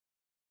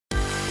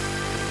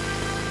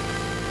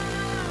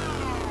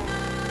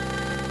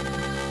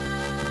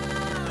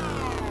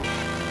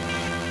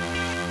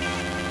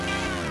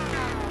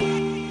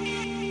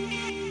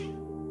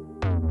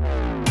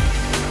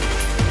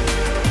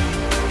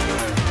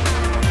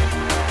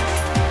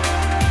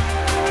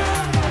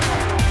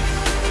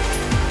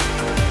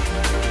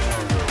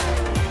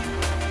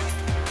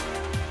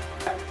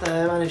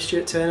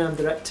Stuart Turner, I'm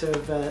Director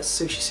of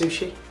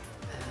Sushi.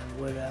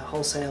 We're a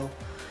wholesale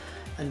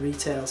and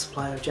retail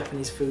supplier of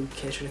Japanese food,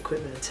 catering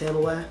equipment and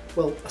tableware.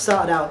 Well, I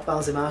started out at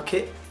Barnsley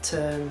Market,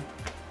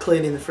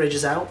 cleaning the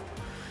fridges out.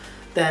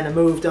 Then I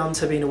moved on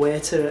to being a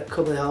waiter at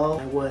Cubley Hall.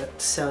 I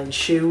worked selling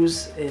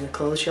shoes in a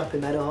clothes shop in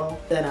Meadowhall.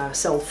 Then I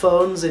sold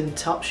phones in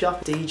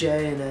Topshop,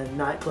 DJ in a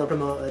nightclub,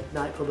 promoted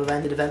nightclub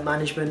event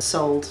management,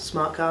 sold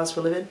smart cars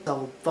for a living,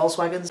 sold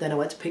Volkswagens. Then I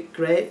went to pick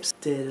grapes,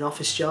 did an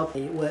office job,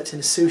 I worked in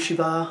a sushi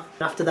bar.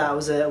 After that I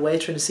was a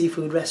waiter in a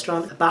seafood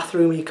restaurant, a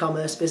bathroom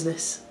e-commerce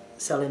business,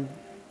 selling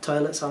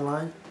toilets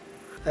online.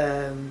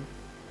 And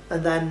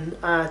then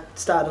I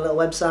started a little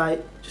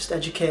website, just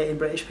educating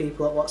British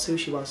people at what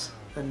sushi was.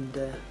 And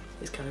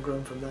it's kind of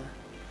grown from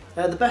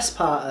there. The best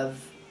part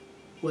of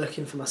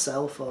working for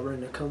myself or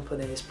running a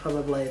company is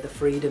probably the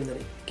freedom that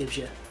it gives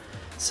you.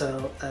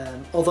 So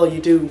although you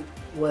do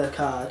work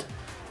hard,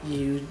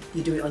 you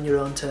do it on your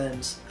own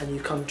terms and you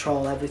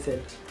control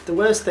everything. The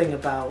worst thing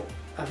about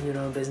having your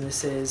own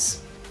business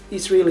is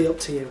it's really up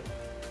to you.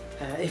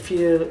 If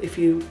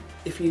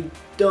you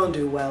don't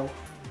do well,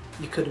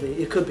 you could be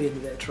in a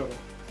bit of trouble.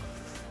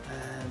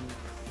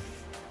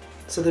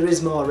 So there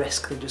is more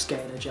risk than just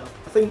getting a job.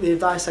 I think the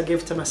advice I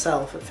give to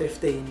myself at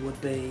 15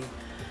 would be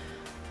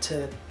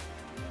to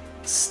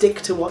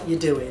stick to what you're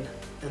doing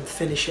and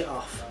finish it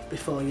off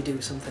before you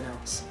do something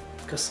else.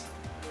 Because,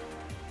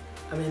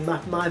 I mean,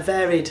 my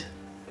varied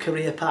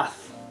career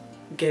path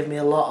gave me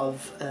a lot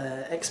of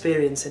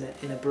experience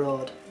in a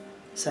broad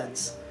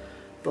sense,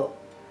 but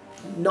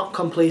not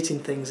completing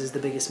things is the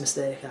biggest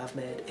mistake I've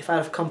made. If I'd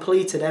have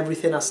completed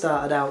everything I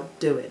started out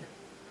doing,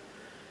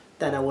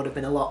 then I would have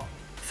been a lot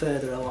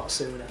further a lot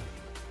sooner.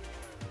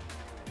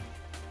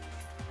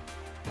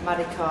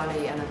 Maddie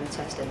Carney and I'm a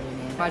test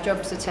engineer. My job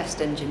is a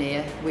test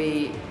engineer.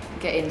 We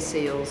get in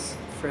seals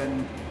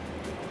from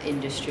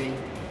industry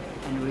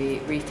and we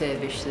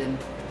refurbish them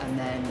and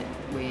then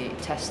we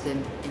test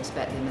them,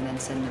 inspect them and then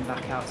send them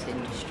back out to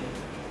industry.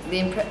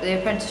 The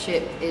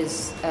apprenticeship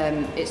is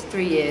it's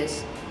 3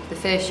 years. The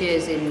first year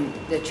is in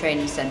the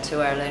training centre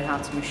where I learn how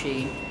to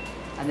machine,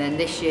 and then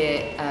this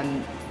year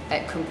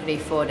at company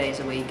 4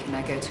 days a week, and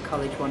I go to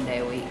college 1 day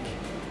a week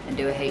and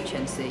do a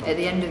HNC. At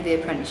the end of the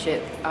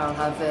apprenticeship I'll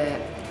have a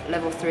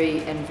level 3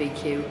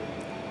 NVQ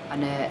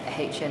and a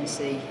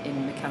HNC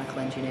in mechanical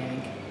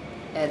engineering.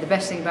 The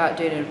best thing about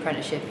doing an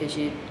apprenticeship is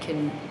you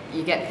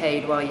get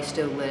paid while you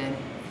still learn,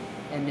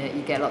 and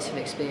you get lots of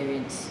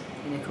experience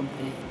in a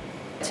company.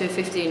 To a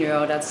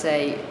 15-year-old I'd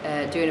say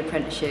do an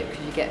apprenticeship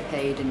because you get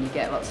paid and you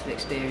get lots of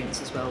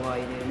experience as well while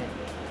you're doing it.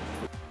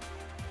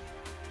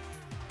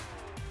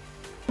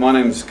 My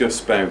name's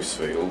Gus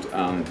Bousfield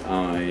and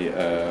I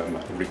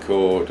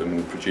record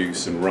and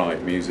produce and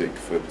write music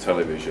for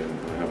television.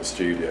 I have a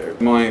studio.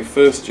 My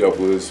first job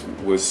was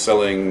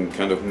selling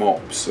kind of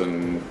mops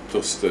and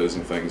dusters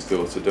and things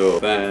door to door.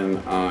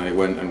 Then I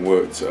went and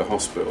worked at a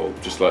hospital,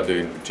 just like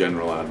doing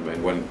general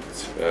admin. Went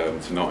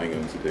to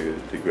Nottingham to do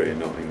a degree in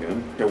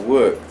Nottingham. I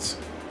worked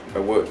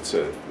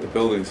at the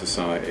building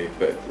society,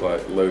 but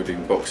like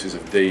loading boxes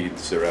of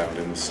deeds around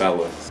in the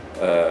cellar.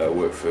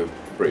 Worked for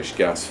British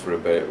Gas for a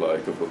bit, like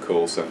a couple of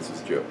call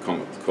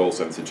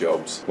centre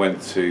jobs.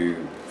 Went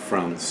to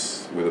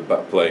France with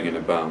playing in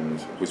a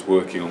band. Was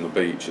working on the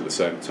beach at the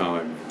same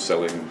time,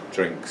 selling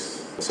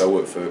drinks. So I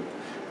worked for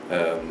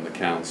the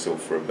council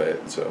for a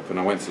bit. And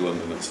I went to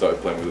London and started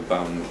playing with a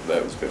band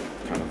there. Was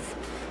kind of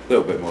a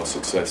little bit more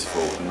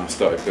successful, and I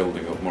started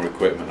building up more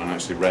equipment and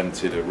actually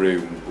rented a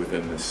room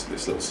within this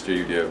little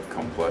studio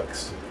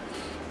complex.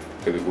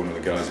 With one of the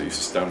guys that used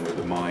to stand with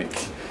the mic,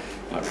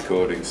 like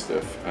recording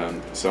stuff,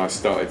 and so I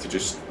started to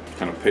just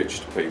kind of pitch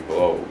to people,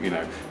 oh, you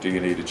know, do you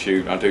need a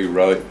tune? I do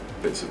write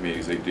bits of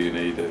music, do you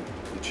need a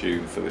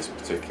tune for this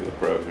particular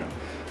programme?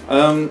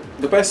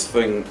 The best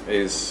thing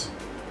is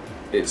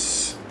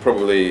it's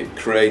probably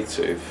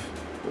creative,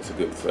 that's a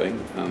good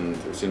thing, and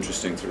it's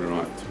interesting to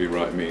be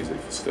writing music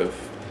for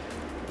stuff,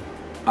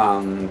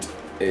 and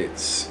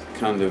it's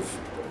kind of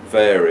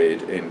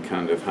varied in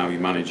kind of how you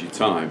manage your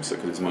time, so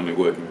because I'm only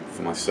working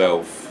for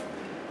myself,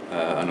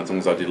 and as long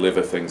as I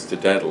deliver things to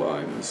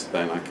deadlines,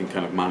 then I can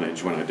kind of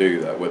manage when I do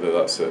that, whether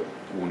that's at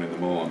 1 in the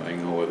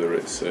morning or whether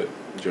it's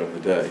during the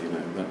day, you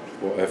know,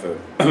 whatever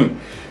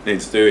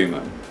needs doing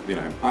that, you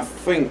know. I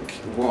think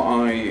what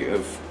I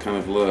have kind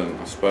of learned,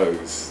 I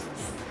suppose,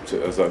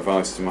 as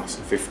advice to my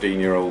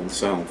 15-year-old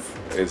self,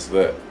 is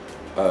that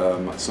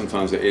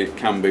sometimes it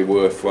can be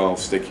worthwhile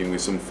sticking with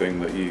something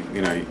that you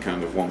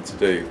kind of want to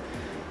do,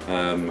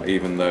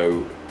 even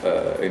though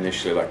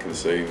initially that can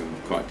seem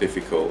quite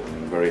difficult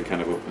and very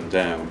kind of up and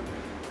down.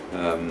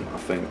 I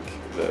think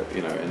that,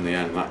 you know, in the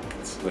end that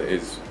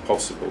is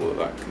possible,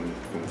 that can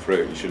come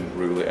through. You shouldn't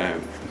rule it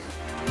out.